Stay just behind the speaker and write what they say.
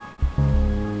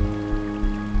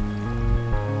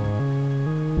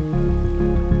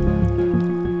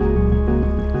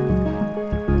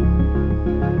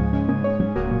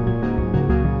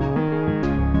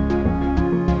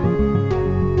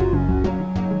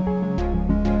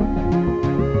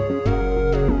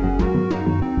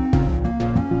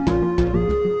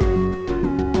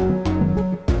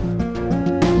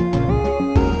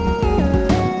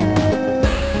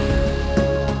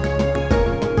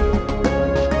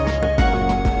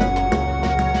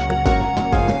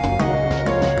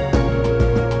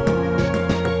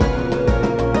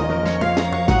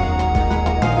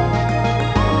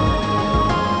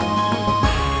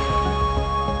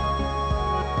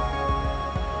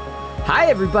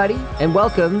Everybody, and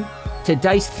welcome to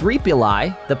Dice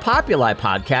Threepuli, the Populi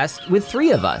podcast with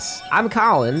three of us. I'm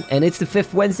Colin, and it's the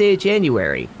 5th Wednesday of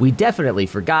January. We definitely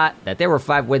forgot that there were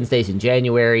 5 Wednesdays in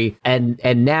January, and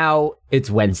now it's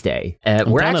Wednesday.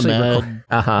 We're actually mad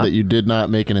that you did not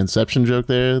make an Inception joke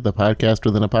there, the podcast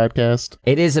within a podcast.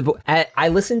 It is. I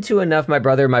listened to enough My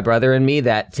Brother and Me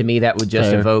that, to me, that would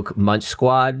just evoke Munch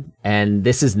Squad, and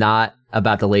this is not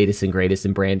about the latest and greatest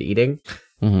in brand eating.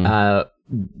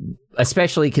 Mm-hmm.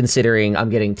 Especially considering I'm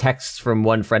getting texts from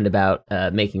one friend about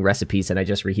making recipes and I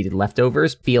just reheated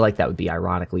leftovers. Feel like that would be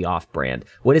ironically off-brand.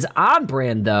 What is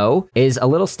on-brand, though, is a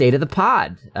little state of the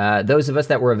pod. Those of us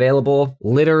that were available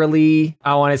literally,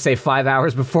 I want to say 5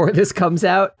 hours before this comes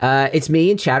out. It's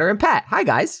me and Chatter and Pat. Hi,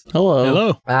 guys.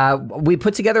 Hello. We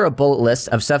put together a bullet list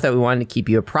of stuff that we wanted to keep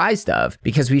you apprised of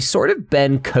because we've sort of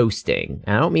been coasting.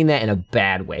 And I don't mean that in a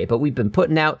bad way, but we've been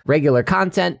putting out regular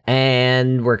content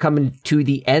and we're coming to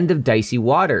the end of Dicey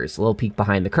Waters. A little peek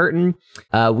behind the curtain.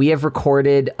 We have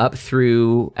recorded up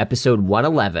through episode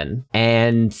 111,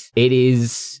 and it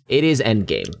is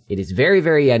endgame. It is very,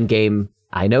 very endgame.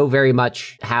 I know very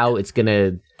much how it's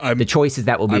gonna. The choices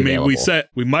that will be available.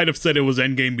 We might have said it was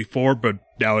endgame before, but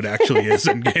now it actually is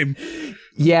endgame.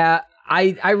 Yeah.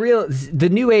 The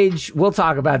New Age, we'll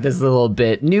talk about this a little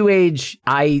bit. New Age,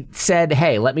 I said,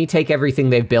 hey, let me take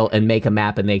everything they've built and make a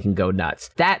map and they can go nuts.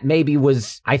 That maybe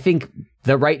was, I think,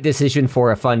 the right decision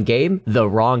for a fun game, the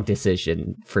wrong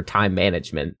decision for time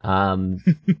management.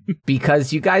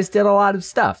 Because you guys did a lot of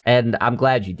stuff, and I'm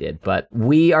glad you did. But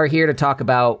we are here to talk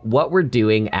about what we're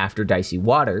doing after Dicey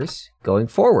Waters going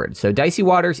forward. So Dicey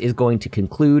Waters is going to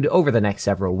conclude over the next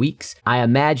several weeks. I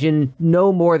imagine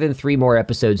no more than 3 more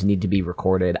episodes need to be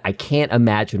recorded. I can't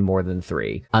imagine more than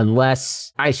 3,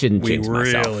 unless I shouldn't jinx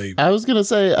myself. I was gonna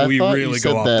say, I thought you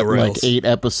said that like 8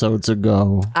 episodes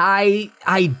ago. I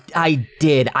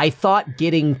did. I thought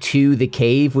getting to the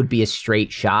cave would be a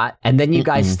straight shot, and then you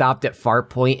guys stopped at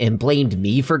Farpoint and blamed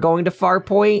me for going to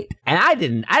Farpoint, and I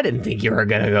didn't think you were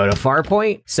gonna go to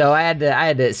Farpoint, so I had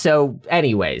to. So,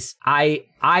 anyways, I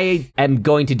am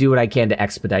going to do what I can to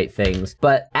expedite things.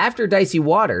 But after Dicey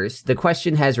Waters, the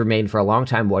question has remained for a long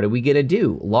time, what are we going to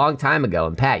do? Long time ago.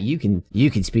 And Pat, you can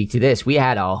speak to this. We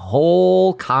had a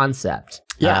whole concept.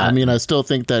 Yeah, I mean, I still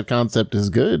think that concept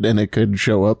is good and it could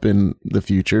show up in the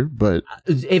future, but...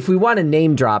 If we want to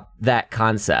name drop that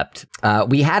concept,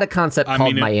 we had a concept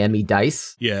called Miami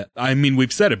Dice. Yeah, I mean,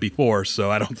 we've said it before,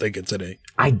 so I don't think it's an...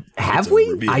 I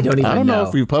don't know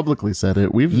if we publicly said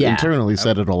it. We've internally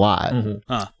said it a lot. Mm-hmm.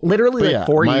 Huh. Literally,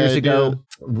 4 years ago,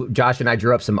 Josh and I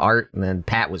drew up some art, and then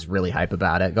Pat was really hype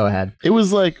about it. Go ahead. It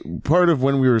was like part of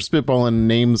when we were spitballing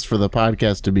names for the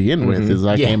podcast to begin with, is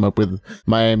I came up with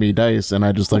Miami Dice, and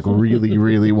I just like really,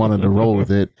 really wanted to roll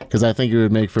with it, because I think it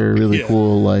would make for a really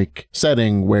cool like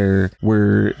setting where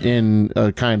we're in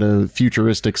a kind of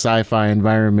futuristic sci-fi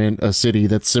environment, a city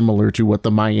that's similar to what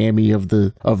the Miami of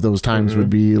those times would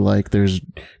be. Like there's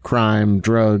crime,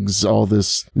 drugs, all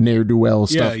this ne'er-do-well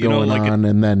stuff going on,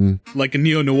 and then like a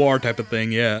neo-noir type of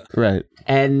thing. Yeah. Right.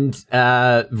 And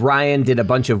Ryan did a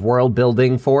bunch of world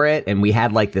building for it, and we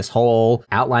had like this whole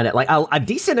outline. Like a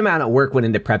decent amount of work went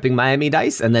into prepping Miami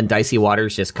Dice, and then Dicey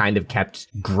Waters just kind of kept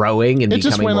growing and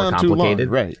becoming more complicated.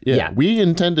 Too long. Right? Yeah. We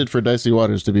intended for Dicey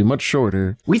Waters to be much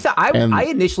shorter. We thought I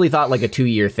initially thought like a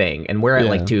 2-year thing, and we're at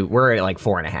like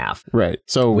 4.5. Right.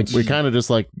 So we kind of just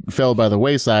like fell by the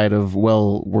wayside of,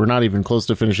 well, we're not even close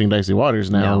to finishing Dicey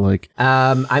Waters now. No. Like,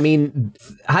 I mean,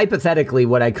 hypothetically,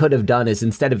 what I could have done is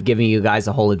instead of giving you guys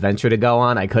a whole adventure to go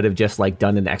on, I could have just like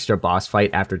done an extra boss fight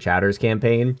after Chatter's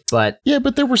campaign. But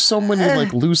there were so many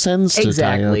like loose ends to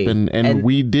tie up, and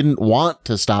we didn't want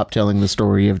to stop telling the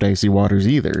story of Dicey Waters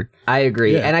either. I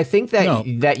agree. And I think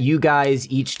that you guys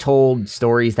each told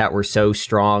stories that were so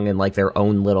strong in like their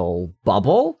own little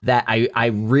bubble that I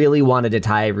really wanted to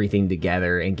tie everything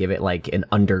together and give it like an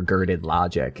undergirded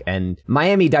logic. And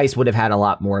Miami Dice would have had a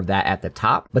lot more of that at the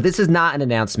top, but this is not an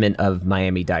announcement of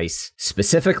Miami Dice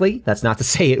specifically. That's not to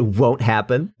say it won't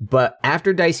happen. But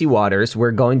after Dicey Waters,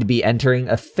 we're going to be entering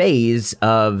a phase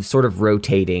of sort of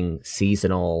rotating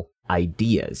seasonal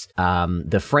ideas.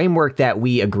 The framework that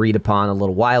we agreed upon a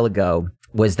little while ago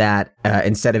was that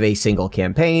instead of a single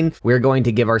campaign, we're going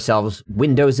to give ourselves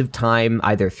windows of time,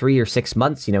 either 3 or 6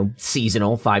 months,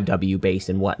 seasonal, 5W based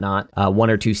and whatnot, 1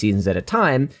 or 2 seasons at a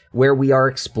time, where we are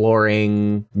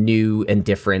exploring new and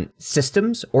different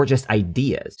systems or just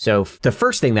ideas. So the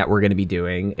first thing that we're going to be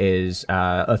doing is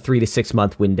a 3 to 6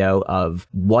 month window of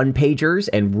one-pagers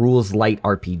and rules light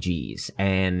RPGs,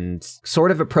 and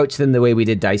sort of approach them the way we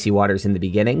did Dicey Waters in the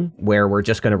beginning, where we're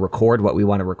just going to record what we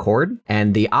want to record.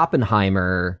 And the Oppenheimer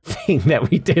thing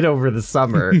that we did over the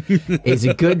summer is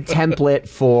a good template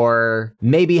for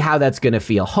maybe how that's going to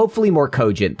feel. Hopefully more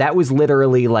cogent. That was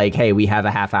literally like, hey, we have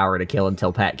a half hour to kill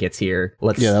until Pat gets here.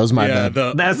 Yeah, that was my bad.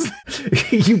 That's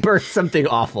you burnt something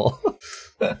awful.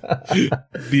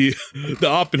 The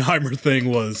Oppenheimer thing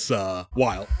was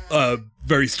wild.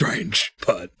 Very strange,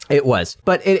 but it was.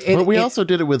 But we also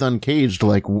did it with Uncaged,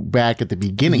 like back at the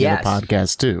beginning of the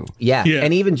podcast too. Yeah.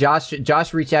 And even Josh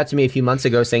reached out to me a few months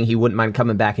ago saying he wouldn't mind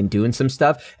coming back and doing some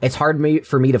stuff. It's hard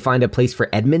for me to find a place for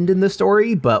Edmund in the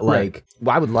story, but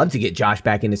I would love to get Josh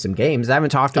back into some games. I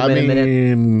haven't talked to him in a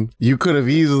minute. You could have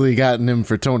easily gotten him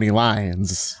for Tony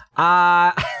Lyons.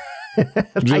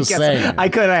 Just saying. I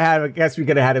guess we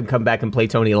could have had him come back and play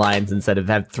Tony Lyons instead of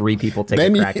have 3 people take a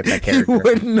crack at that character. You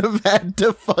wouldn't have had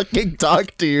to fucking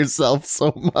talk to yourself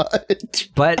so much.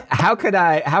 But how could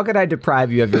I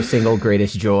deprive you of your single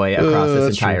greatest joy across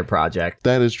this entire project?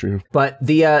 That is true. But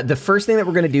the first thing that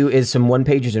we're going to do is some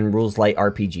one-pagers and rules light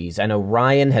RPGs. I know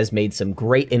Ryan has made some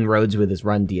great inroads with his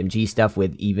Run DMG stuff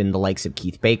with even the likes of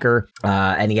Keith Baker,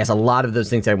 and he has a lot of those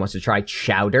things that he wants to try.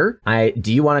 Chowder,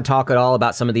 do you want to talk at all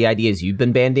about some of the ideas you've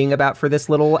been bandying about for this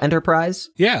little enterprise?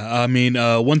 Yeah, I mean,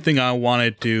 one thing I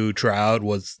wanted to try out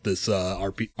was this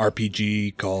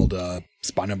RPG called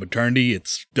Spine of Maternity.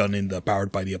 It's done in the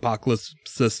Powered by the Apocalypse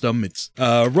system. It's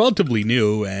relatively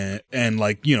new and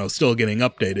like, still getting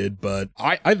updated, but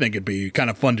I think it'd be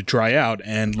kind of fun to try out.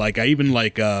 And like, I even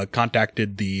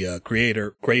contacted the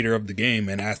creator of the game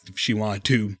and asked if she wanted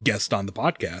to guest on the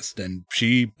podcast, and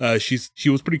she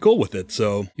was pretty cool with it.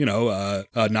 So,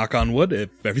 knock on wood, if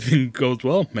everything goes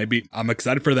well, maybe I'm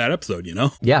excited for that episode,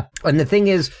 Yeah. And the thing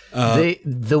is,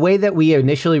 the way that we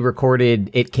initially recorded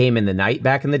It Came in the Night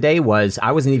back in the day was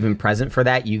I wasn't even present for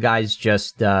that. You guys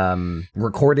just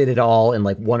recorded it all in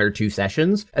like 1 or 2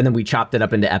 sessions, and then we chopped it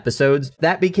up into episodes.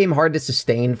 That became hard to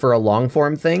sustain for a long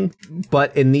form thing,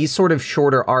 but in these sort of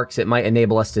shorter arcs, it might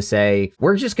enable us to say,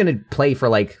 we're just going to play for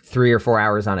like 3 or 4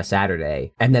 hours on a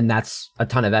Saturday, and then that's a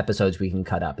ton of episodes we can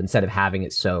cut up instead of having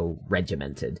it so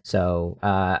regimented. So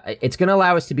it's going to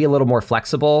allow us to be a little more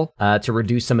flexible, to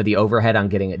reduce some of the overhead on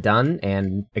getting it done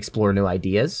and explore new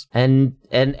ideas. And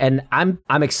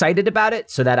I'm excited about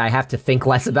it, so that I have to think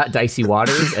less about Dicey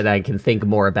Waters and I can think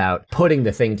more about putting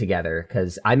the thing together.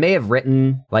 Because I may have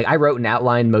I wrote and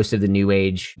outlined most of the New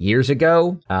Age years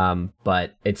ago,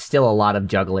 but it's still a lot of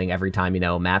juggling every time,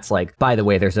 Matt's like, by the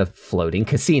way, there's a floating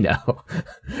casino,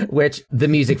 which the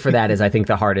music for that is, I think,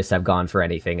 the hardest I've gone for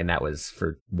anything, and that was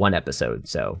for 1 episode.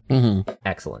 So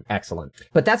Excellent.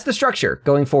 But that's the structure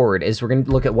going forward, is we're going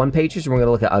to look at one-pagers and we're going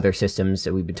to look at other systems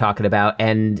that we've been talking about.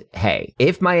 And hey,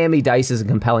 if Miami Dice is a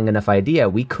compelling enough idea,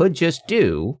 we could just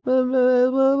do a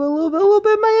little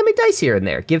bit of Miami Dice here and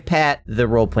there. Give Pat the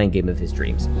role-playing game of his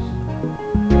dreams.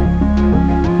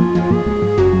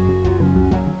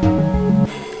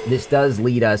 This does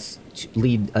lead us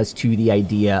to the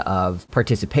idea of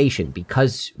participation.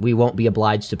 Because we won't be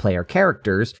obliged to play our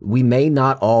characters, we may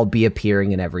not all be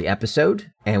appearing in every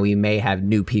episode, and we may have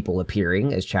new people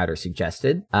appearing, as Chowder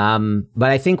suggested.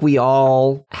 But I think we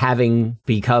all, having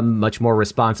become much more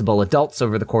responsible adults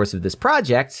over the course of this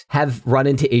project, have run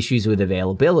into issues with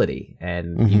availability.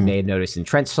 And you may have noticed in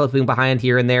Trent slipping behind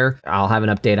here and there. I'll have an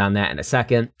update on that in a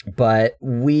second. But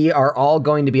we are all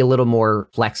going to be a little more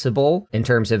flexible in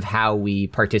terms of how we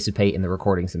participate in the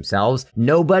recordings themselves.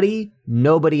 Nobody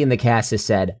in the cast has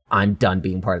said, I'm done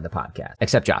being part of the podcast,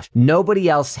 except Josh. Nobody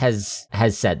else has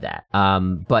said that.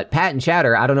 But Pat and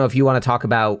Chowder, I don't know if you want to talk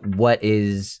about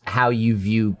how you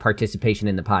view participation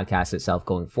in the podcast itself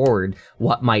going forward,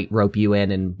 what might rope you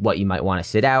in and what you might want to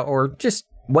sit out, or just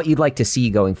what you'd like to see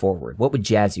going forward. What would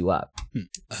jazz you up?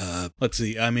 Let's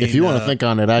see. I mean, if you want to think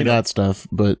on it, I got stuff,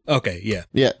 but okay, yeah.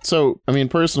 Yeah, so, I mean,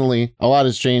 personally, a lot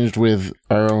has changed with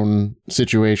our own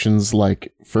situations,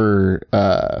 like for,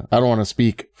 I don't want to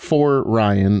speak for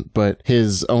Ryan, but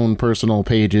his own personal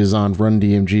pages on Run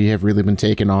DMG have really been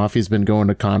taken off. He's been going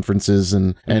to conferences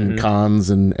and cons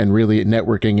and really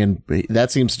networking, and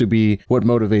that seems to be what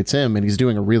motivates him, and he's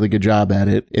doing a really good job at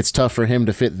it. It's tough for him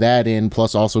to fit that in,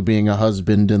 plus also being a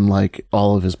husband and like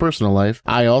all of his personal life.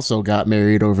 I also got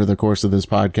married over the course of this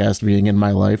podcast being in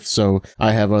my life, so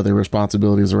I have other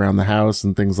responsibilities around the house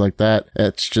and things like that.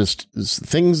 It's just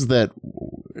things that,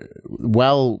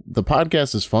 while the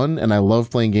podcast is fun and I love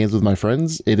playing games with my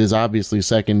friends, it is obviously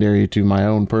secondary to my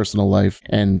own personal life,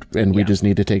 and we just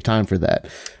need to take time for that.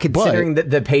 Considering that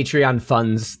the Patreon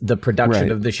funds the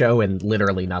production of the show and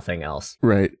literally nothing else.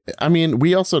 Right. I mean,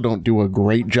 we also don't do a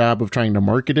great job of trying to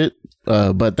market it,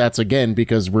 but that's again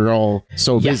because we're all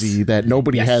so busy that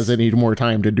nobody has any more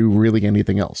time to do really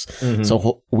anything else.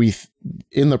 So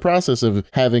in the process of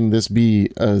having this be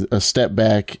a step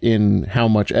back in how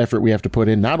much effort we have to put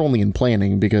in, not only in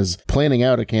planning, because planning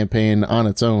out a campaign on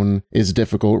its own is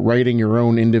difficult, writing your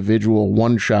own individual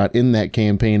one shot in that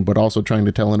campaign, but also trying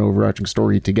to tell an overarching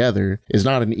story together is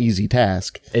not an easy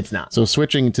task. It's not. So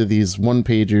switching to these one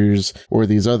pagers or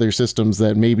these other systems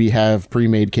that maybe have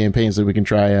pre-made campaigns that we can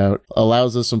try out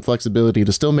allows us some flexibility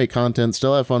to still make content,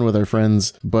 still have fun with our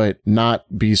friends, but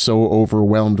not be so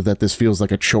overwhelmed that this feels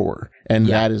like a chore. And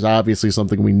that is obviously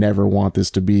something we never want this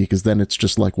to be, because then it's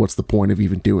just like, what's the point of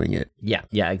even doing it? Yeah,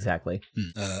 exactly.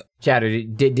 Chatter,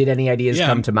 did any ideas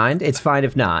come to mind? It's fine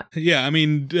if not. Yeah, I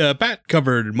mean, Pat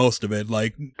covered most of it.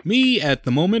 Like, me, at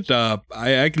the moment,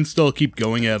 I can still keep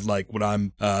going at, like, what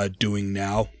I'm doing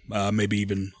now. Maybe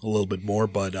even a little bit more,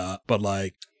 but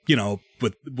like, you know,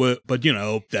 but you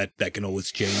know, that can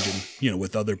always change. And, you know,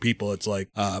 with other people, it's like,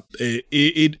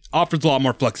 it offers a lot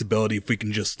more flexibility if we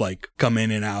can just like come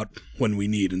in and out when we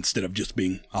need, instead of just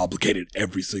being obligated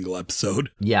every single episode.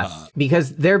 Yeah,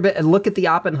 because look at the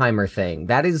Oppenheimer thing.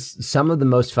 That is some of the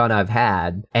most fun I've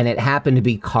had, and it happened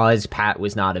because Pat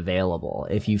was not available.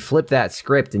 If you flip that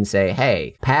script and say,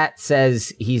 hey, Pat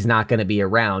says he's not going to be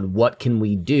around, what can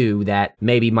we do that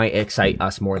maybe might excite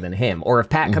us more than him? Or if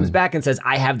Pat comes back and says,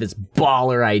 I have this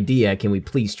baller idea, can we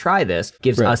please try this?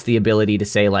 Gives us the ability to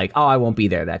say like, oh, I won't be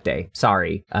there that day.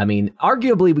 Sorry. I mean,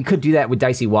 arguably we could do that with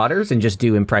Dicey Waters and just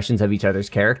do impressions of each other's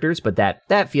characters, but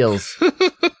that feels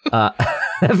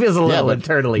that feels a little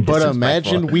internally disrespectful. But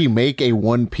imagine we make a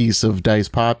one piece of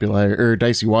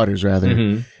Dicey Waters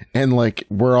rather, and like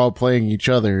we're all playing each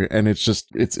other, and it's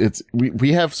just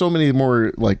we have so many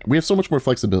more, like we have so much more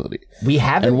flexibility. We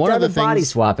haven't done a body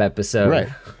swap episode. Right.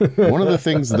 One of the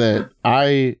things that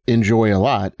I enjoy a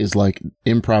lot is like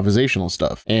improvisational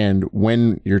stuff. And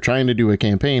when you're trying to do a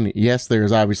campaign, yes,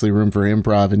 there's obviously room for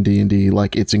improv in D&D.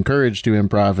 Like it's encouraged to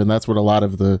improv, and that's what a lot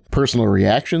of the personal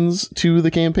reactions to the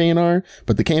campaign are.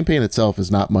 But the campaign itself is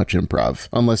not much improv,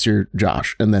 unless you're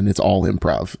Josh, and then it's all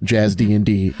improv. Jazz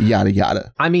D&D, yada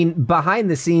yada. I mean, behind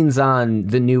the scenes on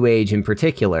the New Age in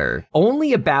particular,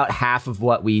 only about half of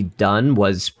what we've done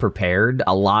was prepared.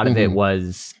 A lot of it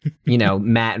was, you know,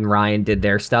 Matt and Ryan did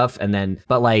their stuff, and then,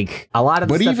 but like a lot of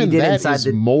the stuff even he did that inside is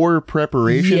more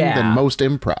preparation than most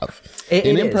improv.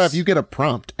 In improv, you get a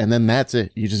prompt, and then that's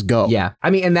it. You just go. Yeah, I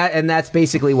mean, and that's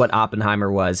basically what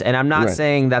Oppenheimer was. And I'm not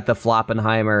saying that the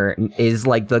Floppenheimer is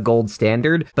like the gold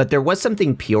standard, but there was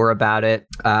something pure about it.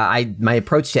 My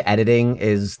approach to editing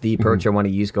is the approach I want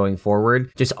to use going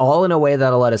forward, just all in a way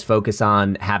that'll let us focus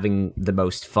on having the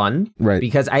most fun. Right.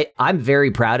 Because I'm very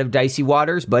proud of Dicey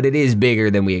Waters, but it is bigger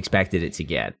than we expected it to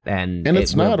get. And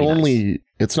it's not only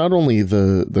it's not only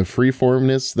the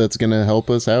freeformness that's going to help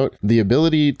us out. The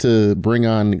ability to bring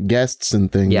on guests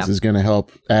and things is going to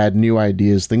help add new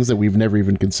ideas, things that we've never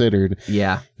even considered.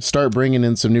 Yeah. Start bringing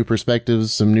in some new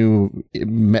perspectives, some new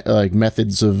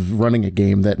methods of running a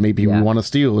game that maybe we want to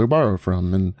steal or borrow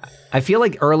from. And I feel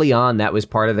like early on that was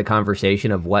part of the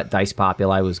conversation of what Dice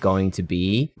Populi was going to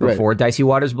be before Dicey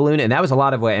Waters Balloon, and that was a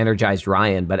lot of what energized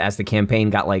Ryan. But as the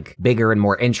campaign got like bigger and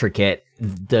more intricate,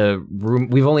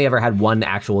 we've only ever had one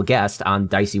actual guest on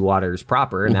Dicey Waters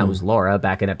proper, and that was Laura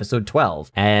back in episode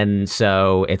 12. And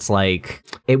so it's like,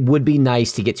 it would be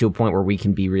nice to get to a point where we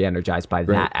can be re-energized by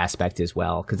that aspect as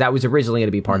well, because that was originally going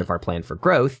to be part of our plan for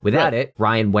growth. Without it,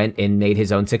 Ryan went and made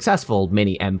his own successful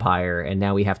mini empire, and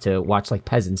now we have to watch like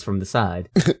peasants from the side.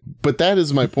 But that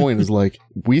is my point, is like,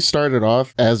 we started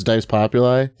off as Dice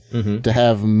Populi to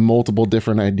have multiple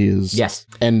different ideas. Yes.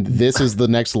 And this is the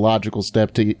next logical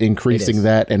step to increasing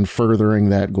that and furthering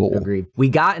that goal. Agreed. We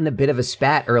got in a bit of a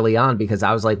spat early on because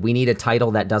I was like, we need a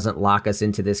title that doesn't lock us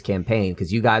into this campaign,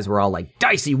 because you guys were all like,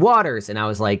 Dicey Waters. And I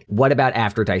was like, what about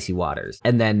after Dicey Waters?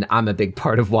 And then I'm a big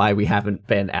part of why we haven't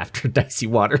been after Dicey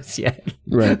Waters yet.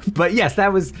 Right. But yes,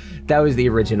 that was the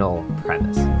original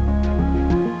premise.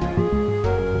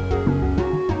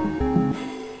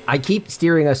 I keep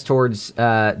steering us towards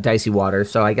Dicey Water,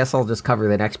 so I guess I'll just cover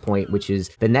the next point, which is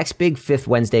the next big 5th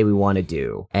Wednesday we want to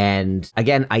do. And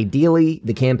again, ideally,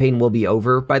 the campaign will be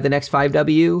over by the next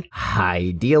 5W.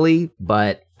 Ideally,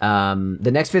 but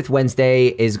the next 5th Wednesday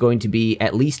is going to be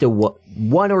at least a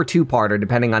one or two-parter,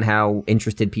 depending on how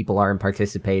interested people are in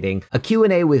participating. A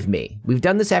Q&A with me. We've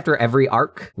done this after every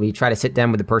arc. We try to sit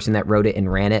down with the person that wrote it and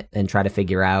ran it and try to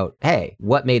figure out, hey,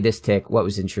 what made this tick? What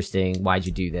was interesting? Why'd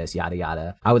you do this? Yada,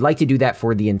 yada. I would like to do that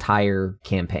for the entire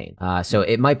campaign. So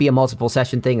it might be a multiple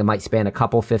session thing. It might span a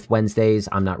couple 5th Wednesdays.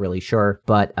 I'm not really sure.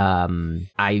 But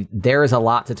there is a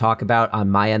lot to talk about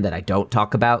on my end that I don't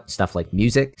talk about. Stuff like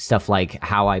music, stuff like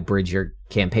how I bridge your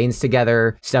campaigns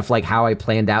together, stuff like how I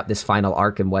planned out this final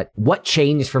arc and what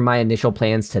changed from my initial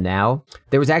plans to now.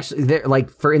 There was actually, like,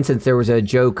 for instance, there was a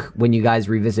joke when you guys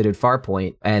revisited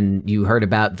Farpoint and you heard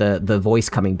about the voice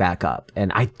coming back up.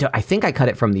 And I think I cut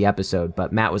it from the episode,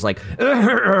 but Matt was like,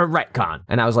 retcon.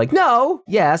 And I was like, no,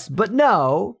 yes, but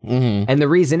no. Mm-hmm. And the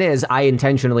reason is I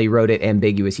intentionally wrote it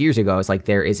ambiguous years ago. It's like,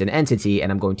 there is an entity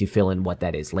and I'm going to fill in what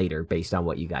that is later based on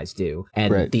what you guys do.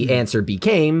 And the answer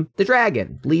became the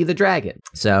dragon, Lee the dragon.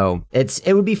 So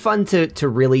it would be fun to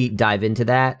really dive into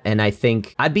that. And I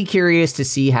think I'd be curious to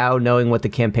see how, knowing what the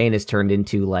campaign has turned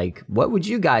into, like, what would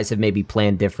you guys have maybe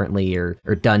planned differently or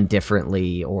done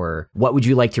differently, or what would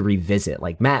you like to revisit?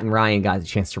 Like, Matt and Ryan got a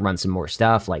chance to run some more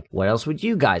stuff. Like, what else would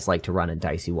you guys like to run in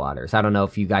Dicey Waters? I don't know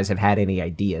if you guys have had any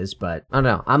ideas, but I don't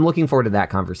know. I'm looking forward to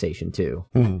that conversation too.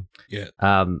 Mm-hmm. Yeah.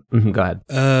 Go ahead.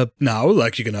 No, I was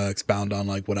actually going to expound on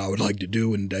like what I would like to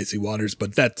do in Dicey Waters,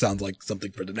 but that sounds like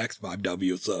something for the next 5W.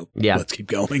 So yeah, let's keep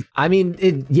going. I mean,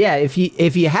 if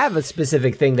you have a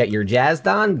specific thing that you're jazzed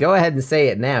on, go ahead and say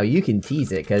it now. You can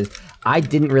tease it, because I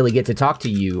didn't really get to talk to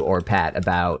you or Pat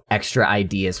about extra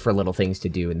ideas for little things to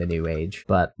do in the New Age.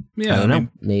 But yeah, I don't know.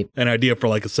 Maybe an idea for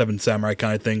like a 7 Samurai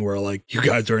kind of thing, where like you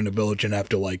guys are in a village and have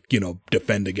to, like, you know,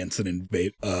 defend against an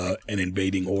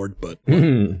invading horde. But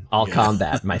all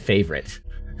combat, my favorite.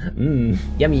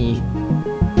 Yummy.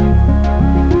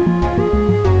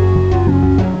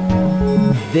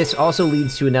 This also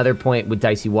leads to another point with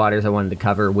Dicey Waters I wanted to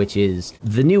cover, which is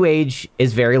the New Age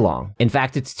is very long. In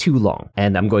fact, it's too long,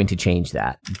 and I'm going to change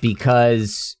that,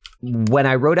 because when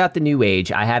I wrote out the New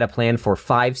Age, I had a plan for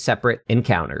 5 separate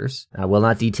encounters. I will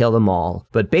not detail them all,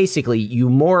 but basically you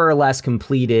more or less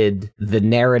completed the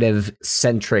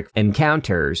narrative-centric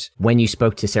encounters when you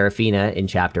spoke to Seraphina in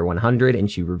chapter 100,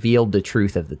 and she revealed the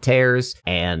truth of the tears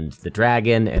and the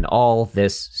dragon and all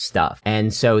this stuff.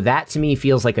 And so that to me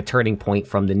feels like a turning point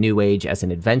from the New Age as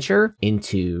an adventure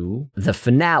into the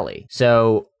finale.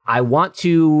 So I want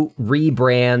to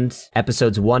rebrand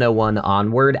episodes 101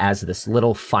 onward as this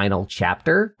little final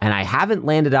chapter, and I haven't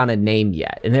landed on a name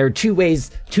yet. And there are two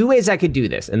ways I could do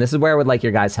this, and this is where I would like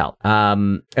your guys' help.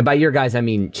 And by your guys, I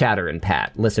mean Chatter and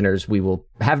Pat. Listeners, we will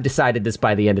have decided this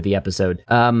by the end of the episode.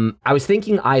 I was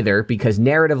thinking either, because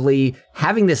narratively,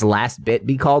 having this last bit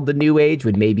be called the New Age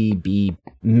would maybe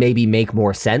make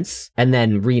more sense, and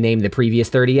then rename the previous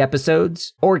 30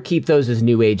 episodes, or keep those as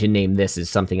New Age and name this as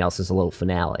something else as a little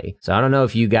finale. So I don't know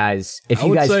if you guys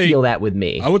feel that with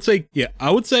me. I would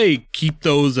say keep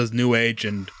those as New Age,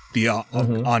 and the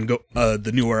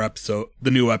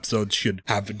new episodes should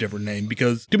have a different name,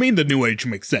 because to me the New Age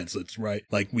makes sense. It's right,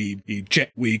 like we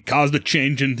caused a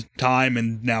change in time,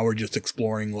 and now we're just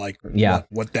exploring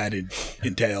what that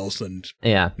entails. And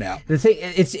now the thing,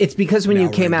 it's because when you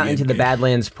came out into the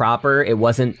Badlands proper, it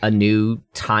wasn't a new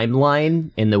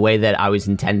timeline in the way that I was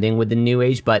intending with the New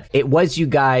Age, but it was you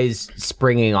guys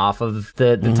springing off of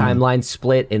the timeline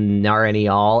split in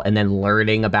Naranial, and then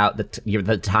learning about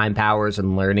the time powers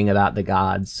and learning about the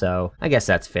gods. So I guess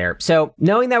that's fair. So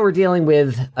knowing that we're dealing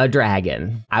with a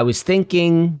dragon, I was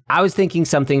thinking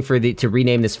something to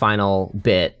rename this final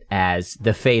bit as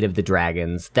The Fate of the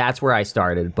Dragons. That's where I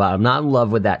started, but I'm not in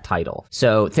love with that title.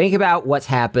 So think about what's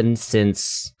happened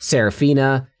since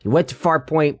Seraphina. You went to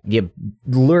Farpoint, you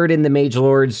lured in the Mage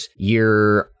Lords,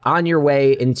 you're on your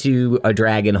way into a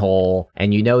dragon hole,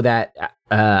 and you know that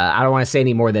I don't want to say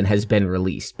any more than has been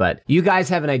released, but you guys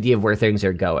have an idea of where things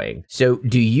are going. So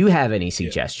do you have any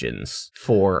suggestions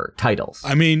for titles?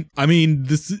 I mean,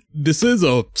 this is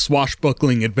a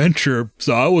swashbuckling adventure,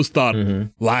 so I always thought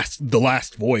The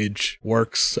Last Voyage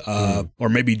works, or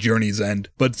maybe Journey's End.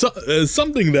 But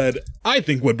something that I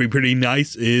think would be pretty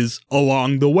nice is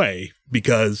Along the Way,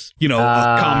 because, a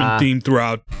common theme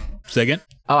throughout... Say again?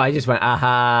 Oh, I just went,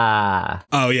 aha.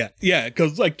 Oh, yeah. Yeah,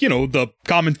 because, the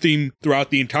common theme throughout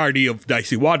the entirety of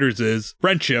Dicey Waters is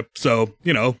friendship. So,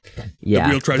 the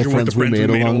real treasure was the friends we made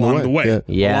along the way.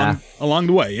 Yeah. Along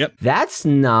the way, yep. That's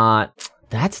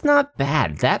not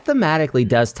bad. That thematically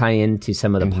does tie into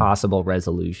some of the possible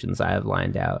resolutions I have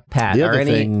lined out. Pat, are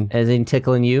anything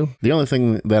tickling you? The only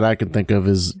thing that I can think of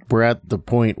is we're at the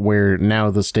point where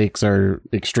now the stakes are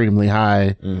extremely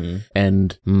high,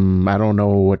 and I don't know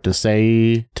what to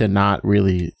say to not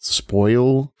really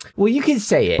spoil. Well, you can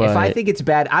say it. If I think it's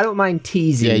bad, I don't mind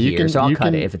teasing here, so I'll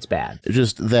cut it if it's bad.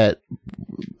 Just that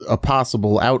a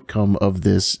possible outcome of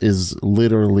this is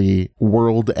literally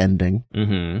world ending.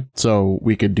 So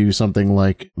we could do something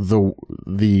like the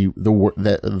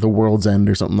World's End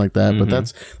or something like that. But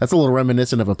that's a little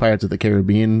reminiscent of a Pirates of the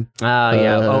Caribbean.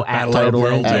 At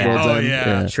World's End.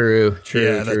 Yeah. True.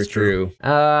 That's true.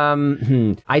 I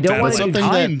don't want to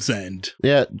Time's End.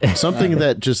 Yeah, something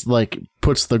that just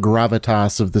puts the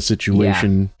gravitas of the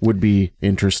situation would be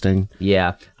interesting.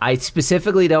 Yeah. I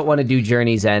specifically don't want to do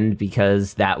Journey's End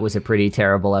because that was a pretty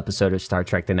terrible episode of Star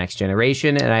Trek The Next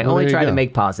Generation, and I only try to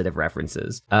make positive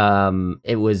references.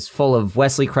 It was full of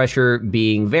Wesley Crusher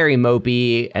being very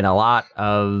mopey and a lot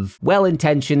of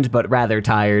well-intentioned but rather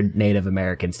tired Native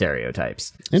American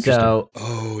stereotypes. So,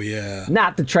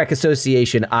 not the Trek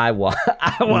association I want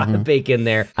to bake in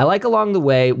there. I like Along the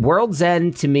Way. World's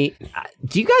End, to me,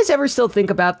 do you guys ever still think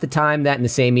about the time that in the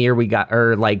same year we got,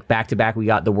 or back to back, we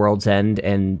got The World's End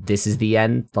and This Is the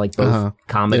End, both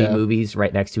comedy movies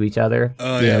right next to each other?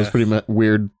 It was pretty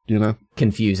weird,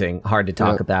 confusing, hard to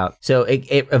talk about. So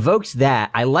it evokes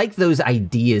that. I like those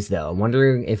ideas, though. I'm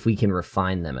wondering if we can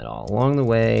refine them at all. Along the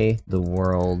Way, The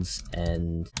World's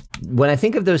End. When I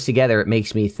think of those together, it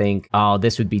makes me think, oh,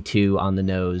 this would be too on the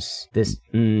nose. This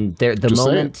the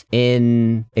moment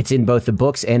it's in both the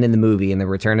books and in the movie in The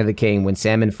Return of the King when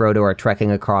Sam and Frodo are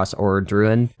trekking across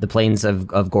Ord-Druin, the plains of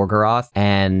Gorgoroth,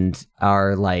 and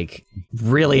are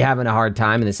really having a hard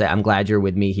time, and they say, "I'm glad you're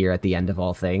with me here at the end of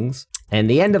all things." And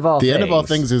the end of all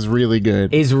things is really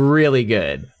good.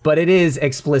 But it is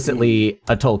explicitly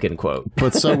a Tolkien quote.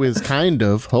 But so is kind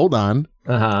of, hold on,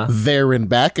 There and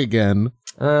Back Again.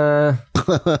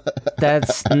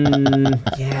 That's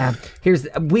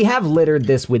we have littered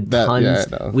this with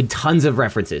tons of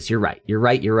references. You're right.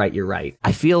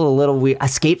 I feel a little weird.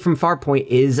 Escape from Farpoint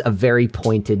is a very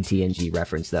pointed TNG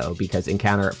reference, though, because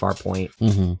Encounter at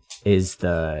Farpoint is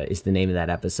the name of that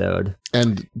episode.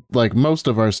 And most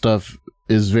of our stuff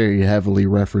is very heavily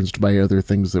referenced by other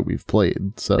things that we've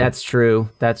played. So that's true.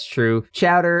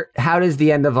 Chowder, how does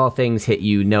the end of all things hit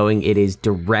you, knowing it is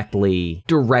directly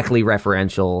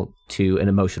referential to an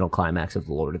emotional climax of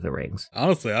The Lord of the Rings?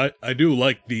 Honestly, I do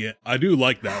like that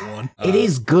one. It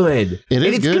is good. It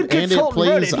is good, and it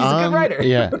plays on. He's a good writer.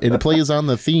 It plays on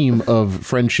the theme of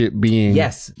friendship being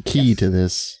key to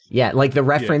this. Yeah, the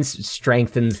reference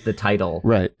strengthens the title.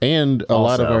 Right. And a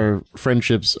lot of our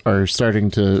friendships are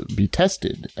starting to be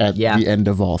tested at the end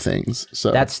of all things.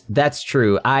 So that's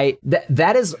true.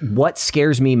 That is what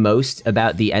scares me most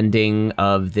about the ending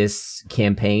of this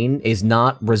campaign, is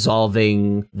not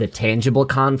resolving the tangible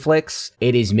conflicts.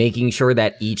 It is making sure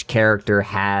that each character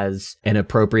has an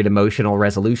appropriate emotional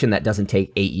resolution that doesn't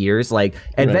take 8 years.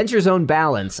 Adventure Zone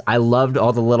Balance, I loved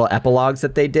all the little epilogues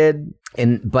that they did.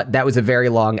 But that was a very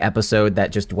long episode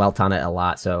that just dwelt on it a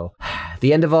lot. So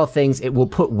the end of all things, it will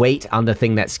put weight on the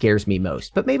thing that scares me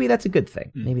most. But maybe that's a good thing.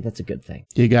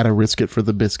 You gotta risk it for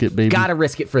the biscuit, baby. Gotta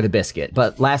risk it for the biscuit.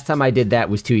 But last time I did that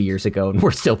was 2 years ago, and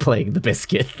we're still playing the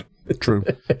biscuit. True.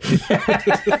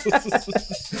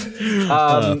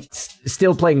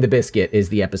 Still playing the biscuit is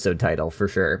the episode title for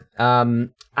sure.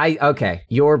 Okay,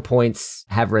 your points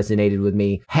have resonated with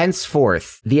me.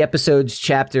 Henceforth, the episode's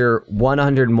chapter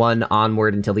 101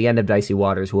 onward until the end of Dicey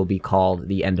Waters will be called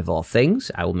The End of All Things.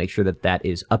 I will make sure that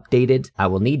is updated. I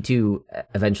will need to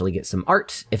eventually get some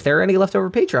art. If there are any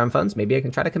leftover Patreon funds, maybe I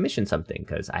can try to commission something,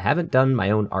 because I haven't done my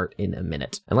own art in a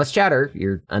minute. Unless, Chatter,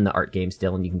 you're on the art game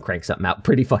still and you can crank something out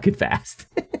pretty fucking fast.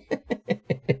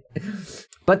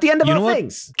 But the end of all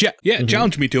things.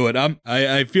 Challenge me to it.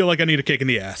 I feel like I need a kick in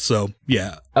the ass. So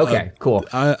yeah, Okay, cool.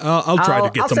 I'll try to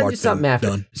get some art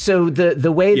done. So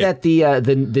the way that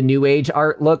the new age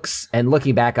art looks, and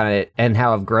looking back on it and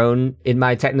how I've grown in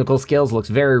my technical skills, looks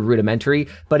very rudimentary,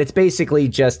 but it's basically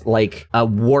just like a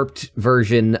warped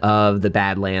version of the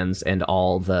Badlands and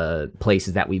all the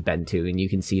places that we've been to, and you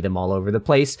can see them all over the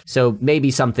place. So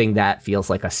maybe something that feels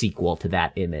like a sequel to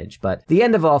that image. But the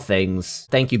end of all things,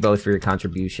 thank you both for your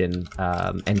contribution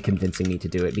and convincing me to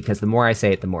do it, because the more I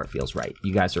say it, the more it feels right.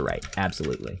 You guys are right.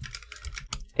 Absolutely.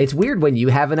 It's weird when you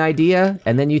have an idea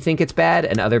and then you think it's bad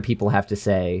and other people have to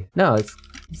say, no,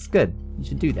 it's good. You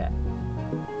should do that.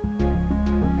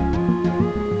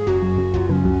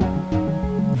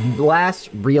 The last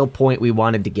real point we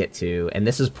wanted to get to, and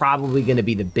this is probably going to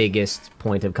be the biggest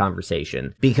point of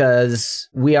conversation, because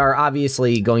we are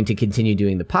obviously going to continue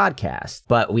doing the podcast,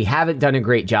 but we haven't done a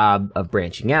great job of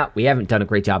branching out. We haven't done a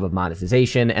great job of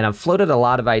monetization, and I've floated a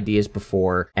lot of ideas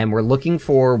before, and we're looking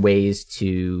for ways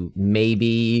to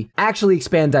maybe actually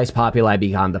expand Dice Populi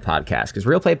beyond the podcast, because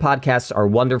real play podcasts are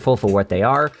wonderful for what they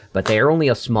are, but they are only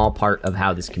a small part of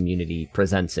how this community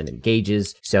presents and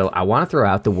engages. So I want to throw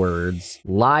out the words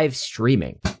live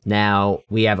streaming. Now,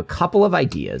 we have a couple of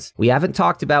ideas. We haven't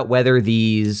talked about whether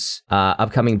these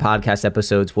upcoming podcast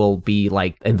episodes will be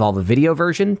involve a video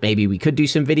version. Maybe we could do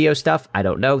some video stuff. I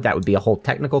don't know. That would be a whole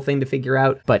technical thing to figure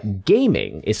out. But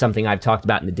gaming is something I've talked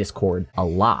about in the Discord a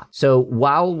lot. So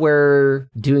while we're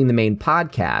doing the main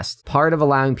podcast, part of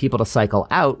allowing people to cycle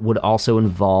out would also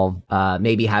involve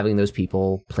maybe having those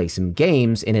people play some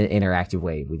games in an interactive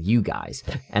way with you guys.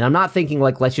 And I'm not thinking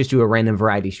let's just do a random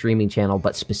variety streaming channel,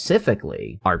 but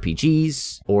specifically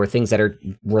RPGs or things that are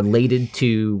related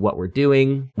to what we're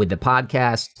doing with the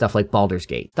podcast, stuff like Baldur's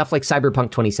Gate, stuff like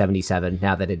Cyberpunk 2077,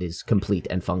 now that it is complete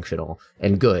and functional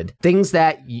and good. Things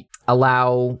that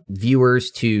allow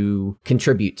viewers to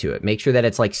contribute to it. Make sure that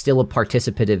it's still a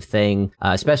participative thing,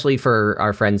 especially for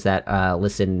our friends that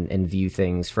listen and view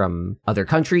things from other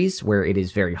countries where it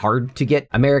is very hard to get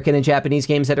American and Japanese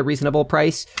games at a reasonable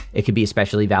price. It could be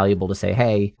especially valuable to say,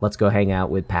 hey, let's go hang out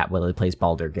with Pat while he plays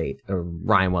Baldur's Gate, or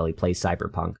Ryan while he plays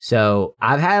Cyberpunk. So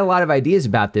I've had a lot of ideas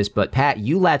about this, but Pat,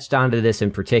 you latched onto this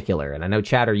in particular. And I know,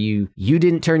 Chatter, you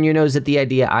didn't turn your nose at the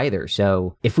idea either.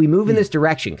 So if we move in this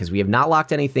direction, because we have not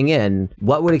locked anything in,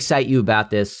 what would excite you about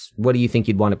this? What do you think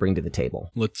you'd want to bring to the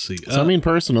table? Let's see. So,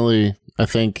 personally, I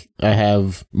think I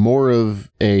have more of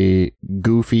a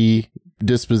goofy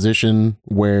disposition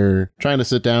where trying to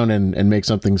sit down and make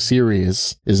something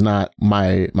serious is not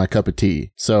my cup of tea.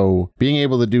 So being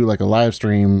able to do a live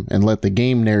stream and let the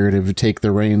game narrative take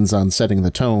the reins on setting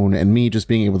the tone, and me just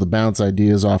being able to bounce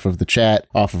ideas off of the chat,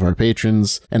 off of our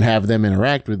patrons, and have them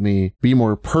interact with me, be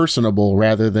more personable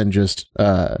rather than just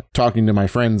talking to my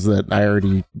friends that I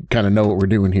already kind of know what we're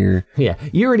doing here. Yeah,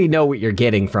 you already know what you're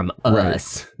getting from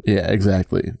us. Right. Yeah,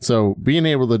 exactly. So being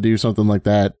able to do something like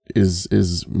that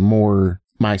is more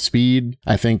my speed.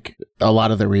 I think a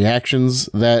lot of the reactions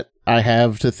that I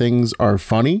have to things are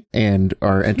funny and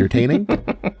are entertaining.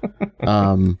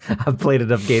 I've played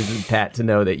enough games with Pat to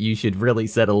know that you should really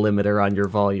set a limiter on your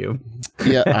volume.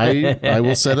 Yeah, I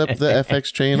will set up the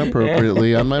FX chain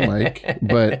appropriately on my mic,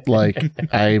 but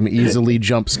I'm easily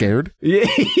jump scared.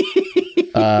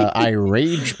 I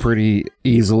rage pretty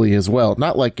easily as well.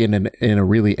 Not in a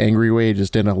really angry way,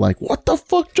 just in a what the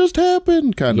fuck just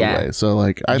happened kind of way. So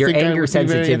I your think anger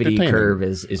sensitivity curve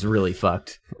is really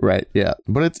fucked. Right, yeah.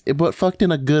 But fucked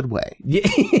in a good way. Yeah.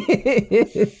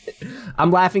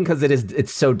 I'm laughing because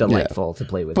it's so delightful to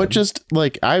play with. But just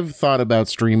I've thought about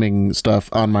streaming stuff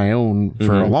on my own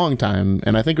for a long time,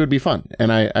 and I think it would be fun.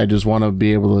 And I just want to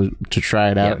be able to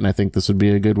try it out, and I think this would be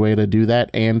a good way to do that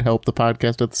and help the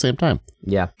podcast at the same time.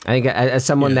 Yeah, I think as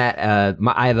someone that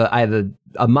I have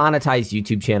a monetized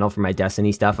YouTube channel for my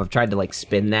Destiny stuff. I've tried to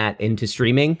spin that into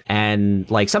streaming, and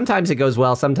sometimes it goes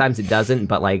well, sometimes it doesn't,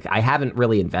 but I haven't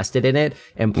really invested in it.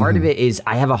 And part of it is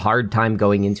I have a hard time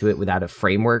going into it without a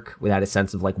framework, without a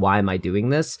sense of why am I doing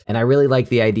this? And I really like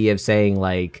the idea of saying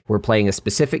we're playing a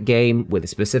specific game with a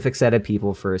specific set of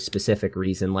people for a specific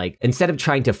reason. Instead of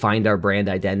trying to find our brand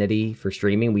identity for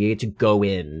streaming, we get to go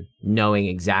in knowing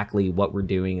exactly what we're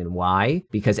doing and why,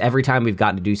 because every time we've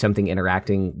gotten to do something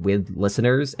interacting with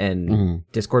listeners and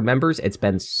Discord members, it's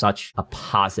been such a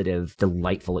positive,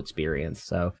 delightful experience.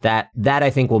 So that I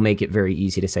think will make it very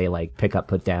easy to say pick up,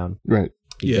 put down. Right.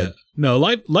 Yeah. No,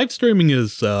 live streaming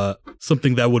is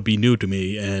something that would be new to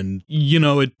me, and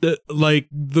like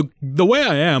the way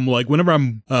I am, like whenever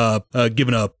I'm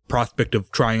given a prospect of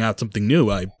trying out something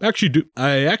new, I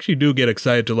actually do get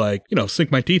excited to like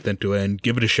sink my teeth into it and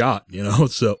give it a shot.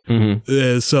 So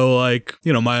so like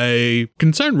my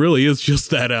concern really is just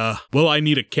that will I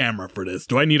need a camera for this?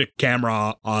 Do I need a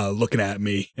camera looking at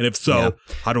me? And if so,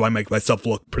 how do I make myself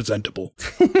look presentable?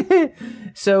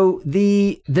 So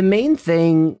the main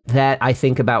thing that I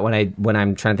think about when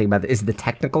I'm trying to think about it is the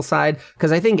technical side,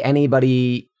 because I think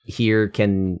anybody here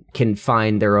can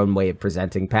find their own way of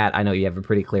presenting. Pat, I know you have a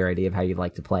pretty clear idea of how you'd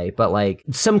like to play, but like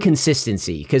some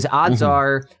consistency, because odds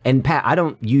are, and Pat, I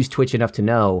don't use Twitch enough to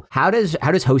know, how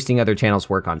does hosting other channels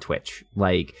work on Twitch?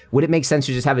 Like, would it make sense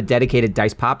to just have a dedicated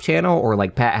Dice Pop channel, or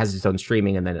like Pat has his own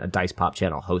streaming and then a Dice Pop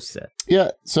channel hosts it?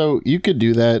 Yeah, so you could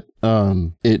do that.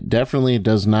 It definitely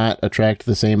does not attract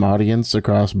the same audience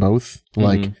across both.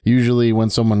 Like, usually when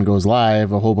someone goes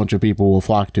live, a whole bunch of people will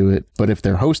flock to it. But if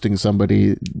they're hosting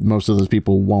somebody, most of those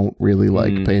people won't really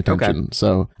pay attention. Okay.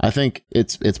 So I think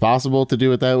it's possible to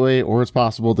do it that way, or it's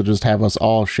possible to just have us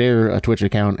all share a Twitch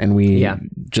account and we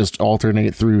just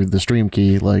alternate through the stream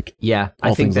key. Like,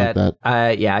 I think that.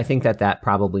 I think that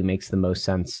probably makes the most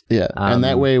sense. Yeah, and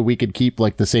that way we could keep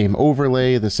like the same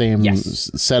overlay, the same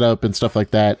setup and stuff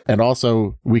like that. And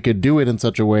also we could do it in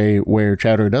such a way where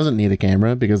Chowder doesn't need a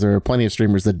camera, because there are plenty of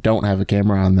streamers that don't have a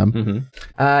camera on them.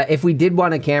 If we did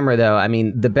want a camera though, I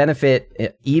mean, the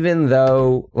benefit, even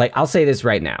though, like, I'll say this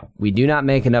right now, we do not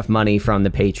make enough money from the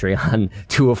Patreon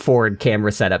to afford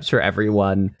camera setups for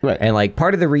everyone. Right. And like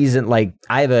part of the reason, like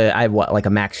I have a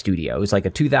Mac Studio. It's like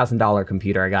a $2,000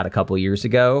 computer I got a couple years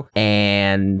ago,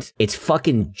 and it's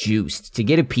fucking juiced. To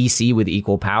get a PC with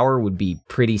equal power would be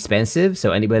pretty expensive.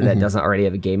 So anybody that doesn't already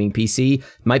have a gaming PC,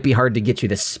 might be hard to get you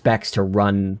the specs to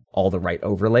run all the right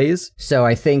overlays. So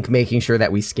I think making sure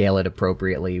that we scale it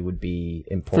appropriately would be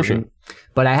important. For sure.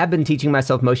 But I have been teaching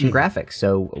myself motion graphics,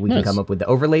 so we can come up with the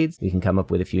overlays, we can come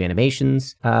up with a few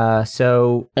animations.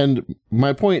 And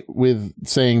my point with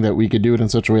saying that we could do it in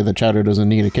such a way that Chowder doesn't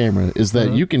need a camera is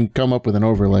that you can come up with an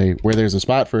overlay where there's a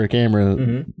spot for a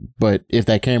camera, but if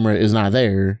that camera is not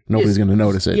there, nobody's going to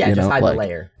notice it. Yeah, just hide the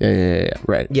layer. Yeah,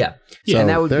 right. Yeah. So and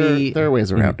that would there are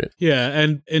ways around it. Yeah,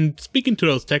 and speaking to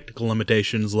those technical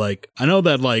limitations, like I know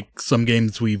that like some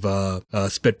games we've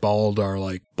spitballed are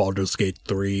like Baldur's Gate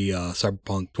 3,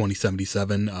 Cyberpunk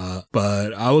 2077,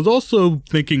 but I was also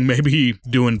thinking maybe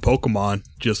doing Pokemon,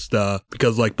 just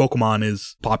because like Pokemon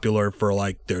is popular for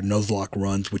like their Nuzlocke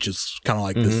runs, which is kind of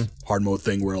like this hard mode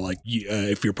thing where like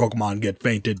if your Pokemon get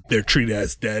fainted, they're treated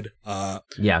as dead.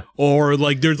 Or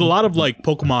like there's a lot of like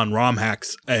Pokemon ROM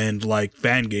hacks and like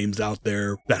fan games out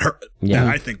there that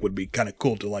I think would be kind of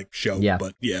cool to like show.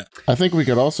 But I think we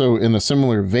could also, in a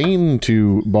similar vein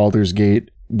to Baldur's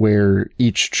Gate, where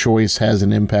each choice has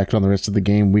an impact on the rest of the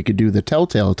game, we could do the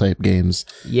Telltale type games.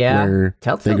 Yeah, where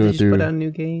Telltale they go just through, put out a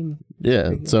new game.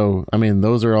 Yeah, so I mean,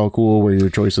 those are all cool where your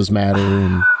choices matter,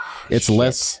 and it's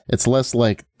less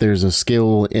like there's a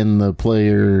skill in the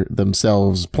player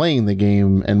themselves playing the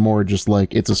game, and more just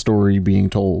like it's a story being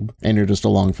told, and you're just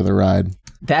along for the ride.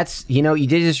 That's, you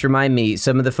did just remind me,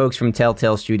 some of the folks from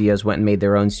Telltale Studios went and made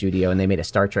their own studio, and they made a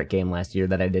Star Trek game last year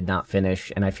that I did not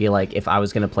finish, and I feel like if I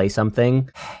was going to play something,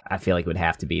 I feel like it would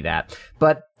have to be that.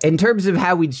 But in terms of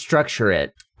how we'd structure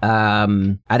it,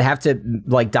 I'd have to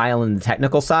like dial in the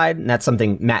technical side, and that's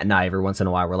something Matt and I every once in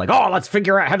a while we're like, let's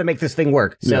figure out how to make this thing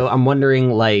work. So I'm wondering,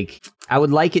 like, I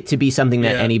would like it to be something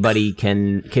that anybody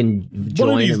can join one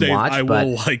of these and days watch. I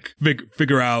will like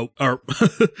figure out, or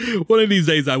one of these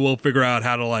days I will figure out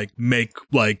how to like make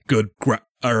like good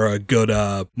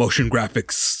motion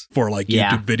graphics for like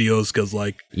YouTube videos, because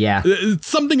like it's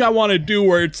something I want to do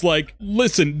where it's like,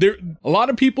 listen, there a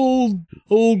lot of people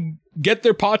will get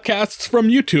their podcasts from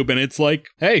YouTube, and it's like,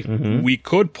 hey, we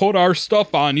could put our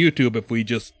stuff on YouTube if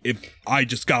I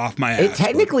just got off my ass. It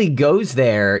technically goes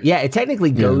there. Yeah, it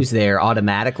technically goes there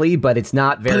automatically, but it's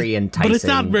not very enticing. But it's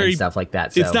not very and stuff like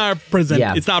that. So, it's not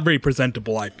It's not very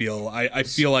presentable. I feel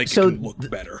like it can look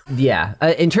better. Yeah,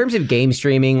 in terms of game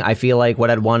streaming, I feel like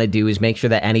what I'd want to do is make sure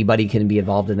that anybody can be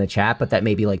involved in the chat, but that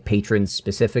maybe like patrons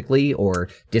specifically or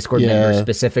Discord members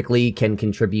specifically can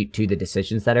contribute to the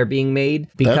decisions that are being made.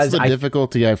 Because that's the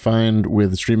difficulty I find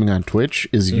with streaming on Twitch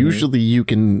is usually you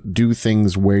can do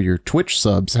things where your Twitch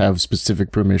subs have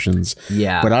specific permissions.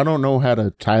 Yeah. But I don't know how to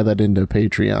tie that into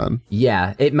Patreon.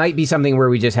 Yeah. It might be something where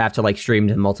we just have to like stream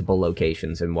to multiple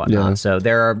locations and whatnot. Yeah. So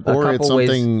there are a couple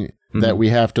ways. that we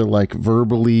have to like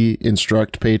verbally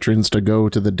instruct patrons to go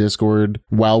to the Discord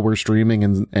while we're streaming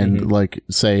and like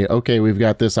say, okay, we've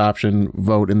got this option,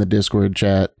 vote in the Discord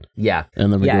chat. Yeah.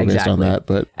 And then we go based on that.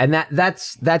 But and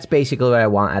that's basically what I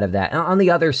want out of that. And on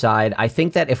the other side, I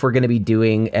think that if we're going to be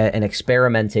doing and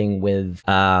experimenting with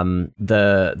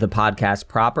the podcast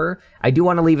proper, I do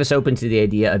want to leave us open to the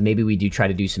idea of maybe we do try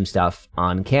to do some stuff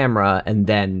on camera and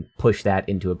then push that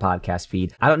into a podcast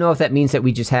feed. I don't know if that means that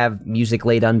we just have music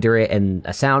laid under it and a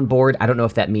soundboard. I don't know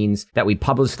if that means that we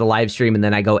publish the live stream and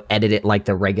then I go edit it like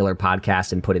the regular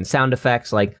podcast and put in sound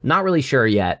effects. Like, not really sure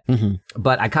yet,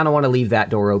 but I kind of want to leave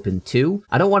that door open too.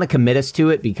 I don't want to commit us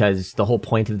to it because the whole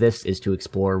point of this is to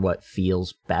explore what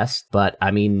feels best. But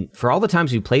I mean, for all the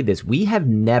times we played this, we have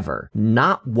never,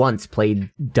 not once,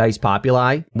 played Dice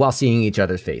Populi while seeing each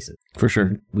other's faces. For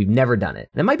sure. We've never done it.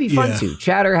 It might be fun too.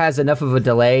 Chatter has enough of a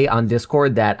delay on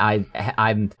Discord that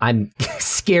I'm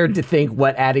scared to think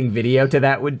what adding video to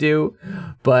that would do.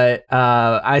 But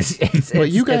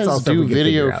you guys do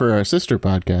video for our sister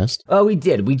podcast. Oh, we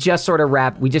did. We just sort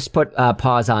of we just put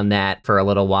pause on that for a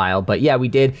little while. But yeah, we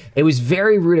did. It was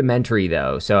very rudimentary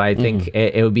though. So I think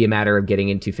it would be a matter of getting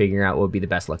into figuring out what would be the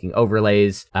best looking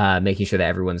overlays, making sure that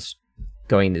everyone's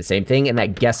going to the same thing and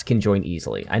that guests can join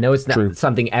easily. I know it's not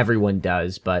something everyone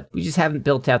does, but we just haven't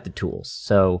built out the tools.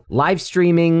 So live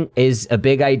streaming is a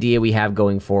big idea we have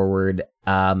going forward.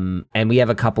 And we have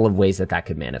a couple of ways that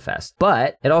could manifest,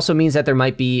 but it also means that there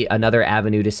might be another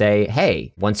avenue to say,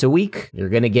 hey, once a week, you're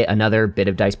going to get another bit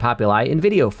of Dice Populi in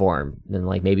video form. And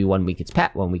like maybe 1 week it's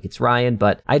Pat, 1 week it's Ryan,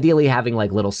 but ideally having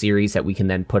like little series that we can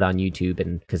then put on YouTube,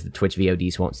 and because the Twitch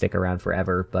VODs won't stick around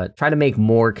forever, but try to make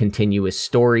more continuous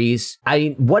stories. I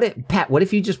mean, what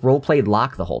if you just role played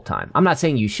Locke the whole time? I'm not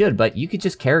saying you should, but you could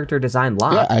just character design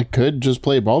Locke. Yeah, I could just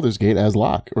play Baldur's Gate as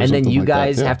Locke. And then you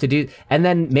guys have to do, and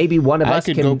then maybe one of us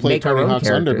can go play make Tony our own Hawk's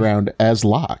characters. Underground as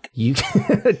Locke. You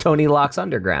Tony Hawk's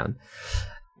Underground.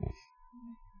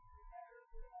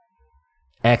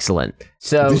 Excellent.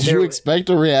 So did you expect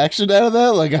a reaction out of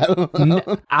that? Like, I don't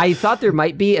know. I thought there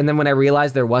might be, and then when I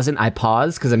realized there wasn't, I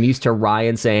paused because I'm used to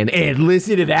Ryan saying, and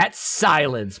listen to that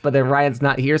silence. But then Ryan's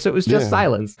not here, so it was just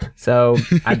silence. So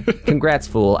congrats,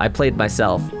 fool. I played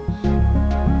myself.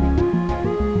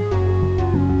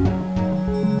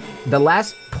 The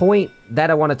last point that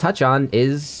I want to touch on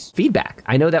is feedback.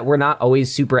 I know that we're not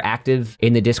always super active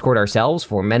in the Discord ourselves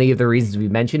for many of the reasons we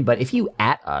mentioned, but if you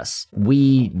at us,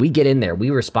 we get in there, we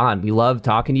respond. We love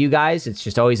talking to you guys. It's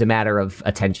just always a matter of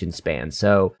attention span.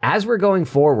 So as we're going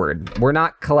forward, we're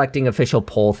not collecting official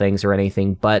poll things or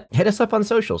anything, but hit us up on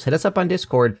socials, hit us up on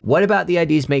Discord. What about the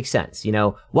ideas make sense? You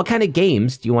know, what kind of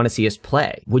games do you want to see us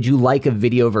play? Would you like a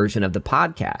video version of the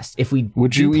podcast? If we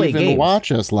would you play even games,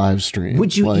 watch us live stream?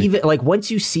 Would you even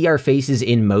once you see our faces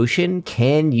in motion,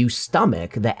 can you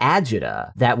stomach the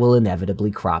agita that will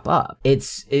inevitably crop up?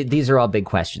 These are all big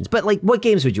questions, but like, what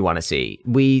games would you want to see?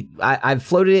 I've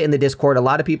floated it in the Discord. A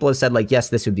lot of people have said like, yes,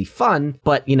 this would be fun,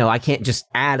 but you know, I can't just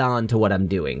add on to what I'm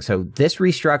doing. So this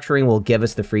restructuring will give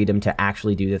us the freedom to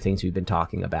actually do the things we've been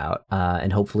talking about,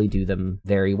 and hopefully do them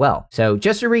very well. So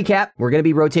just to recap, we're going to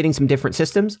be rotating some different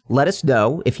systems. Let us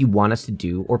know if you want us to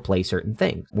do or play certain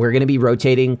things. We're going to be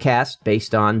rotating cast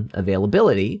based on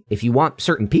availability. If you want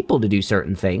certain people to do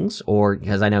certain things, or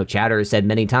because I know Chatter has said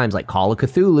many times, like Call of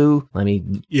Cthulhu, let me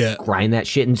grind that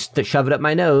shit and shove it up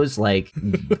my nose. Like,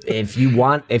 if you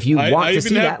want to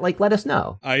see that, like, let us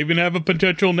know. I even have a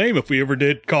potential name if we ever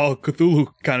did Call of Cthulhu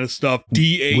kind of stuff.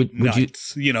 D8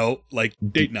 nights, like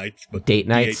date nights, but date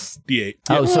nights. D8.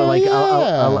 Oh, so like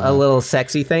a little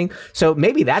sexy thing. So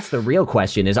maybe that's the real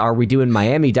question: is are we doing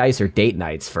Miami Dice or date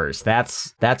nights first?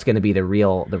 That's going to be the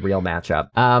real matchup.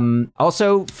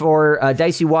 Also for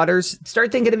Dicey Waters,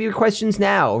 start thinking of your questions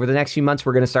now. Over the next few months,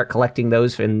 we're going to start collecting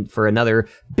those for another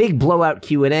big blowout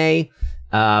Q&A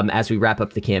as we wrap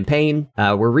up the campaign.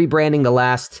 We're rebranding the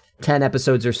last 10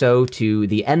 episodes or so to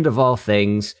The End of All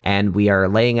Things, and we are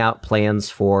laying out plans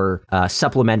for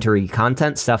supplementary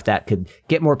content, stuff that could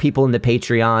get more people into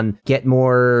Patreon, get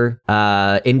more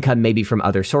income maybe from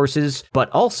other sources, but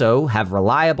also have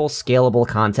reliable, scalable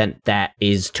content that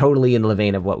is totally in the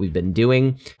vein of what we've been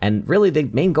doing. And really the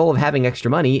main goal of having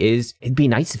extra money is, it'd be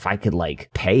nice if I could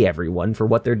like pay everyone for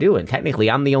what they're doing.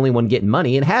 Technically, I'm the only one getting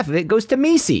money, and half of it goes to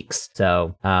Meeseeks.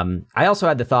 So I also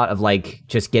had the thought of like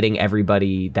just getting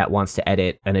everybody that that wants to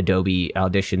edit an Adobe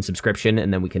Audition subscription,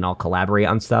 and then we can all collaborate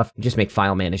on stuff. Just make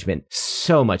file management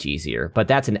so much easier. But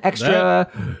that's an extra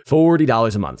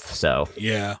 $40 a month. So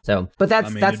yeah. But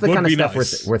that's the kind of stuff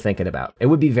nice. we're thinking about. It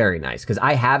would be very nice because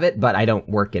I have it, but I don't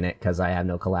work in it because I have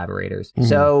no collaborators.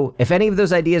 So if any of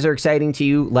those ideas are exciting to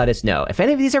you, let us know. If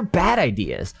any of these are bad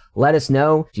ideas, let us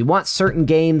know. If you want certain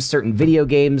games, certain video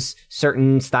games,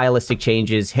 certain stylistic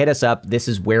changes, hit us up. This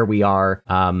is where we are.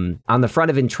 On the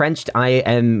front of Entrenched, I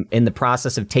am in the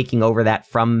process of taking over that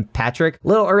from Patrick. A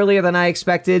little earlier than I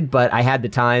expected, but I had the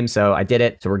time, so I did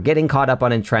it. So we're getting caught up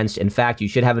on Entrenched. In fact, you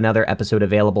should have another episode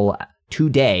available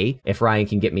today if Ryan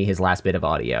can get me his last bit of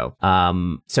audio.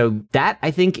 So that,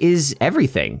 I think, is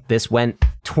everything. This went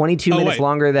 22 minutes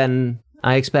longer than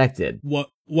I expected.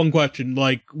 One question,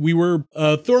 like, we were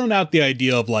throwing out the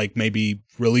idea of, like, maybe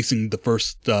releasing the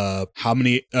first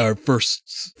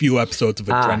first few episodes of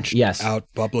Entrenched out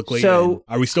publicly. So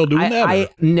are we still doing that?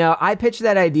 No, I pitched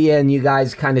that idea and you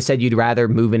guys kind of said you'd rather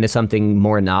move into something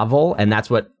more novel, and that's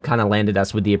what kind of landed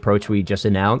us with the approach we just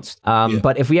announced.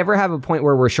 But if we ever have a point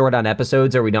where we're short on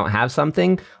episodes or we don't have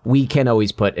something, we can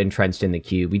always put Entrenched in the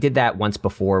queue. We did that once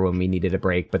before when we needed a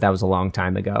break, but that was a long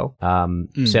time ago.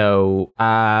 So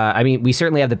I mean, we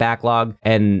certainly have the backlog,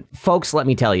 and folks, let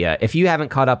me tell you, if you haven't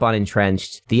caught up on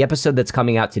Entrenched, the episode that's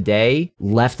coming out today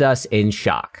left us in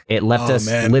shock. It left us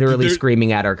literally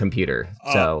screaming at our computer.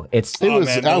 So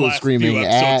I was screaming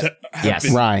at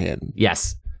Ryan.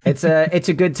 Yes. It's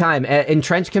a good time.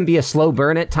 Entrenched can be a slow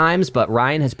burn at times, but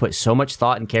Ryan has put so much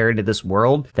thought and care into this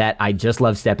world that I just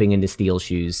love stepping into Steel's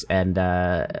shoes. And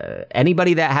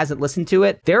anybody that hasn't listened to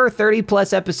it, there are 30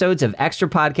 plus episodes of extra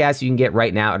podcasts you can get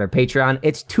right now on our Patreon.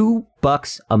 It's $2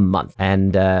 a month,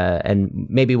 and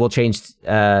maybe we'll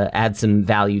add some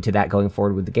value to that going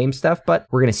forward with the game stuff, but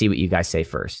we're gonna see what you guys say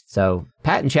first. So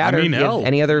Pat and Chowder, you have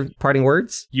any other parting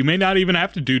words? You may not even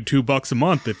have to do $2 a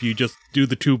month if you just do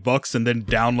the $2 and then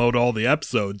download all the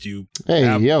episodes.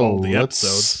 All the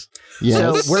episodes.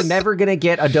 Yes. So we're never gonna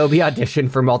get Adobe Audition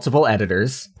for multiple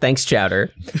editors. Thanks,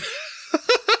 Chowder.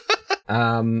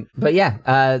 But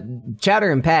yeah,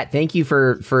 Chowder and Pat, thank you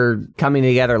for coming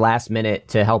together last minute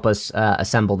to help us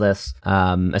assemble this,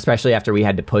 especially after we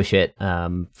had to push it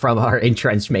from our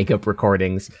Entrenched makeup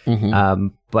recordings.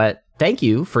 But thank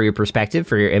you for your perspective,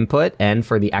 for your input, and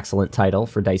for the excellent title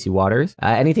for Dicey Waters.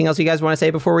 Anything else you guys want to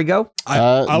say before we go?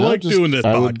 I like doing this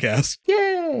podcast.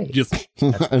 Yay! Just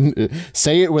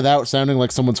say it without sounding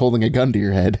like someone's holding a gun to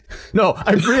your head. No,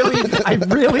 I really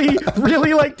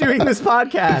like doing this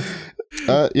podcast.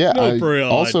 For real.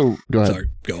 Also, go ahead. Sorry,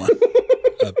 go on.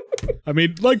 I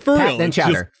mean, like, for Pat, real, then it's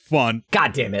Chowder. just fun.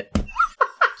 God damn it.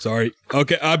 Sorry.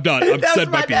 Okay, I'm done. I've said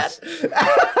my piece.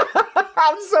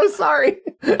 I'm so sorry.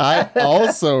 I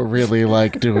also really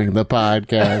like doing the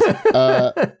podcast.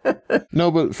 No,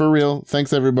 but for real,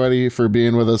 thanks everybody for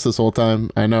being with us this whole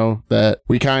time. I know that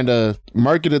we kind of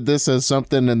marketed this as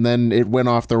something and then it went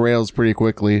off the rails pretty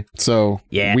quickly. So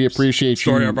we appreciate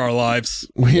Story of our lives.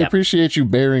 We appreciate you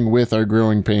bearing with our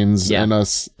growing pains and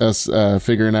us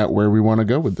figuring out where we want to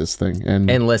go with this thing.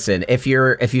 And listen, if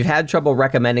you've had trouble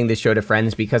recommending this show to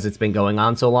friends because it's been going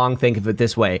on so long, think of it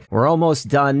this way: we're almost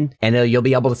done, and you'll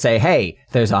be able to say, "Hey,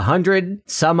 there's 100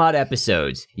 some odd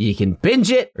episodes. You can binge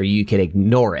it or you can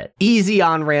ignore it." Easy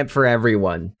on ramp for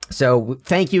everyone. So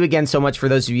thank you again so much for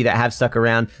those of you that have stuck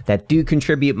around, that do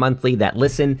contribute monthly, that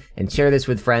listen and share this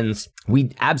with friends.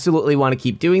 We absolutely want to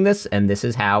keep doing this, and this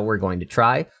is how we're going to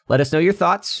try. Let us know your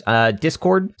thoughts.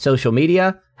 Discord, social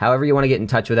media, however you want to get in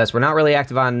touch with us. We're not really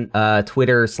active on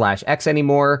Twitter/X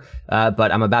anymore,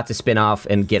 but I'm about to spin off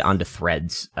and get onto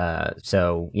Threads.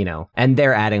 And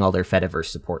they're adding all their Fediverse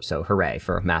support, so hooray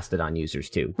for Mastodon users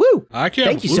too. Woo!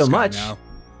 Thank you so much. Now.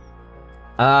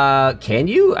 Can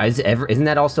you? Isn't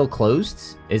that all still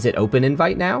closed? Is it open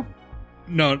invite now?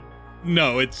 No,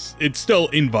 it's still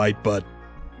invite, but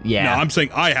yeah. No, I'm saying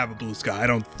I have a Blue Sky. I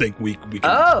don't think we can get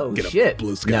a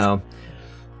Blue Sky. No.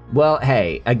 Well,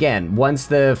 hey, again, once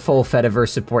the full Fediverse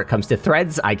support comes to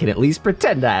Threads, I can at least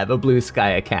pretend I have a Blue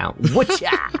Sky account.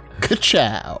 Whatcha?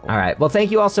 Ka-chow. All right. Well,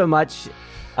 thank you all so much.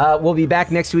 We'll be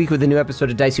back next week with a new episode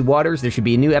of Dicey Waters. There should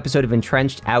be a new episode of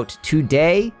Entrenched out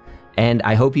today. And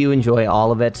I hope you enjoy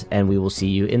all of it, and we will see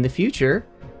you in the future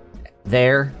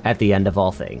there at the end of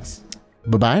all things.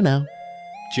 Bye-bye now.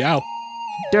 Ciao.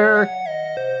 Durr.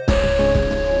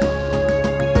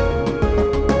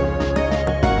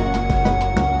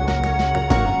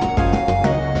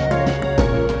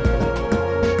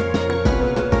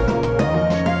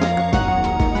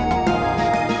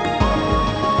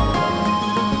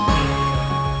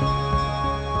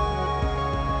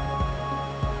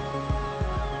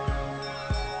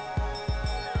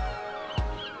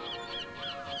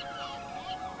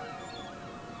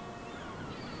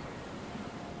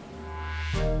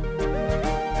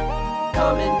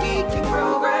 common geeking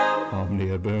program.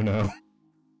 Omnia Bono.